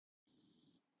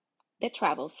The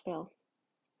Travel Spell,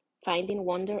 Finding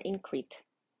Wonder in Crete,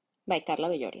 by Carla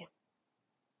Belloria.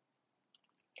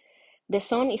 The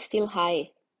sun is still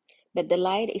high, but the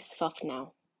light is soft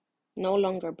now, no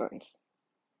longer burns.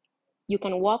 You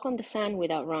can walk on the sand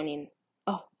without running,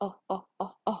 oh, oh, oh,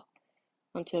 oh, oh,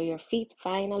 until your feet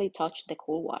finally touch the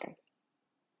cool water.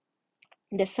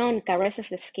 The sun caresses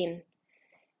the skin.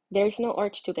 There is no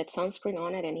urge to get sunscreen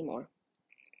on it anymore.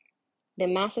 The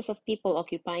masses of people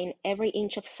occupying every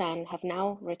inch of sand have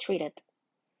now retreated,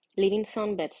 leaving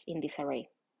sunbeds in disarray.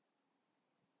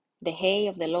 The hay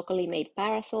of the locally made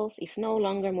parasols is no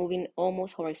longer moving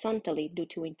almost horizontally due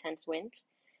to intense winds,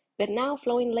 but now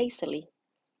flowing lazily,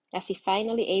 as if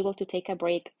finally able to take a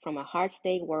break from a hard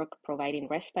day's work providing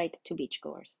respite to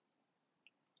beachgoers.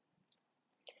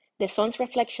 The sun's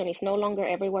reflection is no longer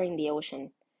everywhere in the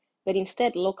ocean, but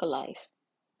instead localized,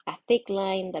 a thick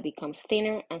line that becomes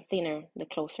thinner and thinner the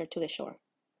closer to the shore.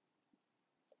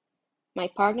 My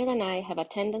partner and I have a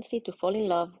tendency to fall in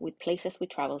love with places we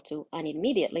travel to and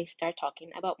immediately start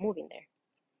talking about moving there.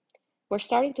 We're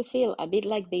starting to feel a bit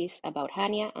like this about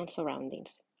Hania and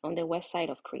surroundings on the west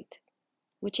side of Crete,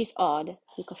 which is odd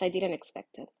because I didn't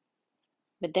expect it.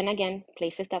 But then again,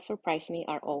 places that surprise me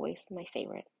are always my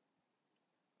favorite.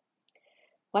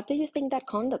 What do you think that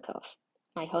condo cost?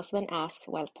 My husband asks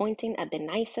while pointing at the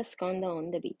nicest condo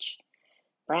on the beach.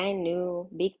 Brand new,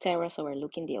 big terrace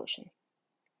overlooking the ocean.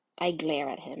 I glare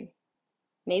at him.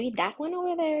 Maybe that one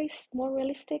over there is more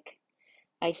realistic,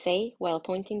 I say while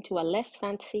pointing to a less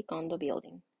fancy condo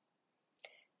building.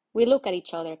 We look at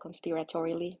each other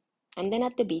conspiratorially, and then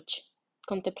at the beach,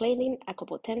 contemplating a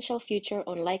potential future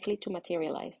unlikely to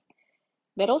materialize,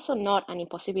 but also not an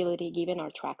impossibility given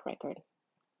our track record.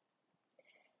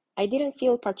 I didn't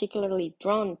feel particularly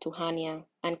drawn to Hania,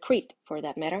 and Crete for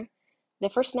that matter, the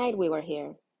first night we were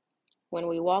here, when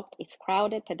we walked its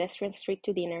crowded pedestrian street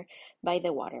to dinner by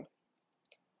the water,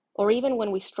 or even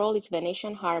when we strolled its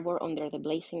Venetian harbor under the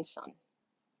blazing sun.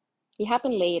 It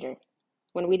happened later,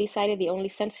 when we decided the only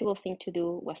sensible thing to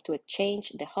do was to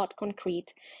exchange the hot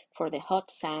concrete for the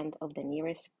hot sand of the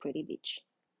nearest pretty beach.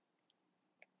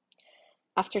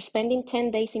 After spending 10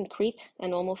 days in Crete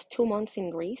and almost 2 months in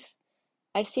Greece,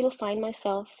 I still find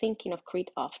myself thinking of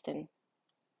Crete often.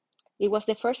 It was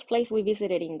the first place we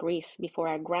visited in Greece before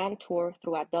our grand tour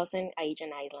through a dozen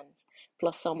Aegean islands,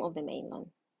 plus some of the mainland.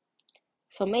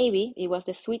 So maybe it was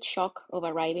the sweet shock of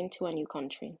arriving to a new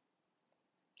country.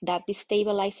 That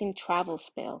destabilizing travel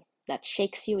spell that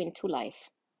shakes you into life.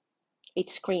 It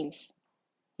screams,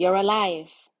 "You're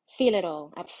alive! Feel it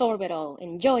all, absorb it all,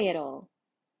 enjoy it all."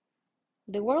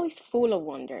 The world is full of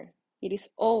wonder. It is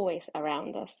always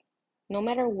around us, no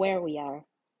matter where we are.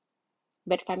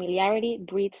 But familiarity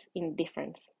breeds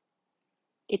indifference.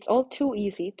 It's all too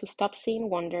easy to stop seeing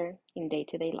wonder in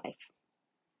day-to-day life.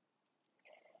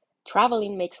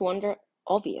 Traveling makes wonder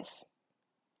obvious.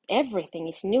 Everything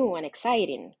is new and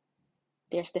exciting.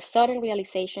 There's the sudden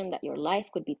realization that your life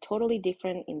could be totally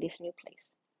different in this new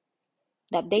place.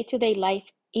 That day-to-day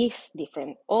life is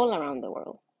different all around the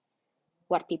world.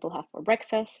 What people have for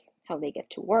breakfast, how they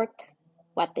get to work,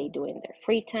 what they do in their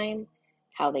free time,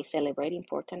 how they celebrate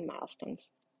important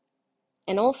milestones.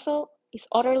 And also, it's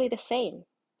utterly the same.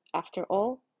 After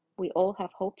all, we all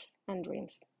have hopes and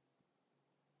dreams.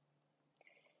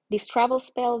 This travel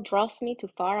spell draws me to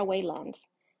faraway lands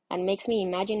and makes me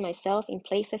imagine myself in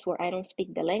places where I don't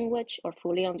speak the language or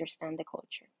fully understand the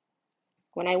culture.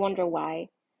 When I wonder why,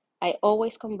 I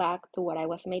always come back to what I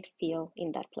was made feel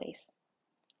in that place,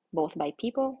 both by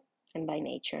people and by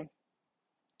nature.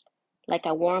 Like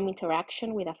a warm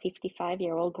interaction with a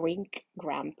 55-year-old Greek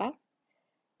grandpa,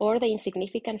 or the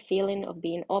insignificant feeling of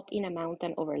being up in a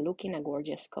mountain overlooking a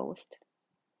gorgeous coast,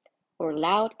 or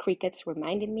loud crickets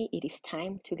reminding me it is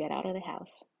time to get out of the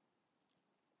house.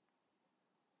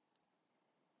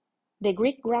 The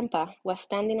Greek grandpa was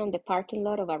standing on the parking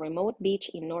lot of a remote beach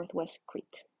in northwest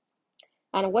Crete,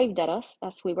 and waved at us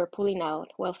as we were pulling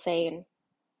out while saying,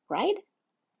 "Ride?"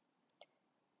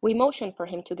 We motioned for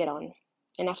him to get on,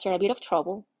 and after a bit of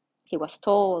trouble, he was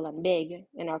tall and big,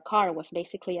 and our car was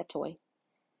basically a toy.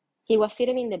 He was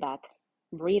sitting in the back,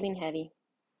 breathing heavy.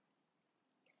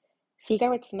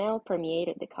 Cigarette smell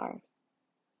permeated the car.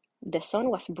 The sun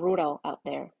was brutal out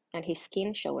there, and his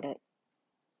skin showed it.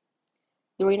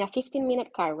 During a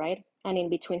 15-minute car ride, and in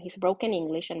between his broken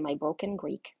English and my broken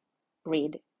Greek,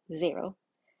 read 0,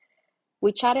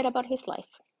 we chatted about his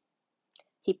life.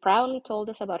 He proudly told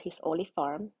us about his olive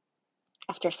farm.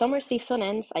 "After summer season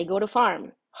ends, I go to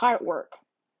farm. Hard work."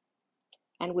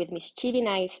 And with mischievous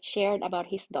eyes shared about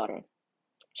his daughter.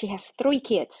 "She has 3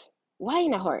 kids. Why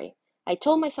in a hurry? I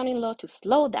told my son-in-law to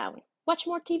slow down. Watch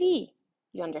more TV."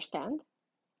 You understand?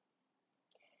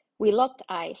 We locked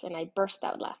eyes and I burst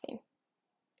out laughing.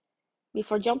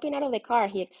 Before jumping out of the car,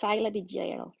 he excitedly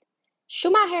yelled,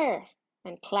 "Schumacher!"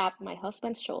 and clapped my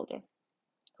husband's shoulder,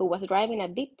 who was driving a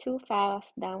bit too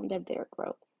fast down the dirt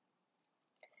road.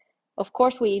 Of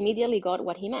course, we immediately got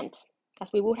what he meant,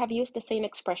 as we would have used the same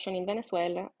expression in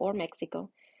Venezuela or Mexico,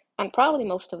 and probably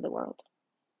most of the world.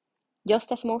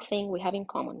 Just a small thing we have in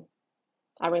common,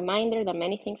 a reminder that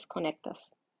many things connect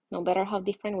us, no matter how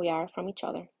different we are from each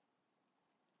other.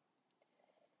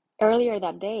 Earlier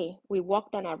that day, we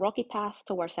walked on a rocky path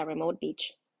towards a remote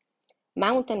beach.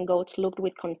 Mountain goats looked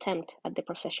with contempt at the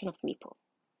procession of people.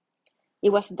 It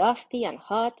was dusty and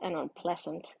hot and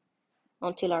unpleasant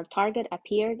until our target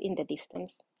appeared in the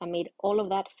distance and made all of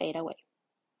that fade away.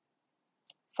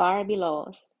 Far below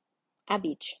us, a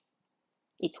beach,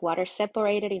 its water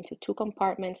separated into two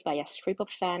compartments by a strip of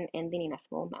sand ending in a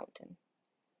small mountain.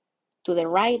 To the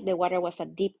right, the water was a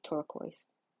deep turquoise,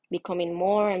 becoming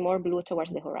more and more blue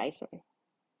towards the horizon.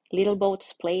 Little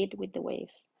boats played with the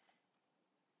waves.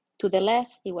 To the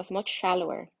left, it was much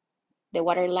shallower, the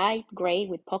water light gray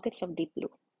with pockets of deep blue.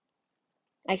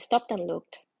 I stopped and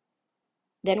looked,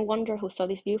 then wondered who saw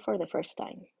this view for the first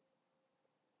time.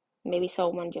 Maybe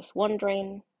someone just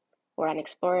wandering, or an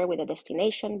explorer with a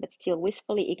destination but still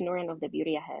wistfully ignorant of the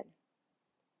beauty ahead.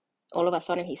 All of a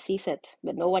sudden he sees it,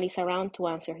 but no one is around to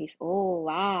answer his "oh,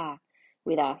 wow"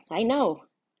 with a "I know."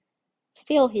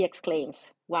 Still he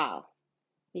exclaims, "wow,"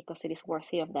 because it is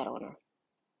worthy of that honor.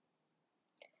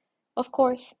 Of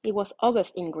course, it was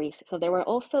August in Greece, so there were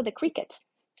also the crickets,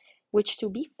 which, to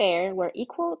be fair, were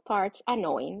equal parts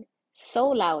annoying, so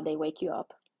loud they wake you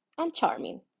up, and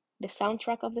charming, the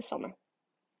soundtrack of the summer.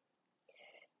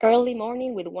 Early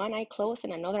morning, with one eye closed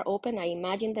and another open, I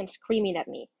imagined them screaming at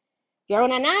me, "You're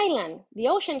on an island! The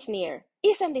ocean's near!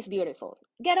 Isn't this beautiful?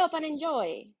 Get up and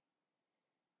enjoy!"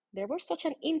 They were such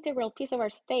an integral piece of our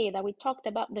stay that we talked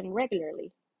about them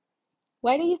regularly.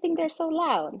 Why do you think they're so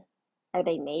loud? Are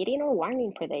they mating or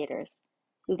warning predators?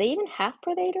 Do they even have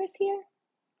predators here?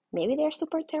 Maybe they're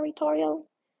super territorial?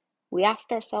 We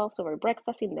asked ourselves over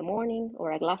breakfast in the morning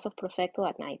or a glass of Prosecco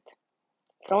at night,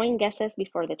 throwing guesses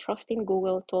before the trusting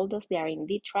Google told us they are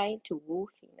indeed trying to woo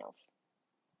females.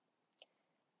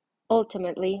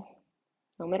 Ultimately,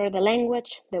 no matter the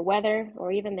language, the weather,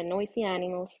 or even the noisy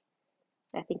animals,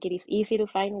 I think it is easy to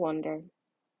find wonder,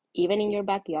 even in your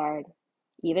backyard,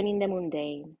 even in the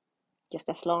mundane, just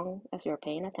as long as you're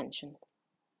paying attention.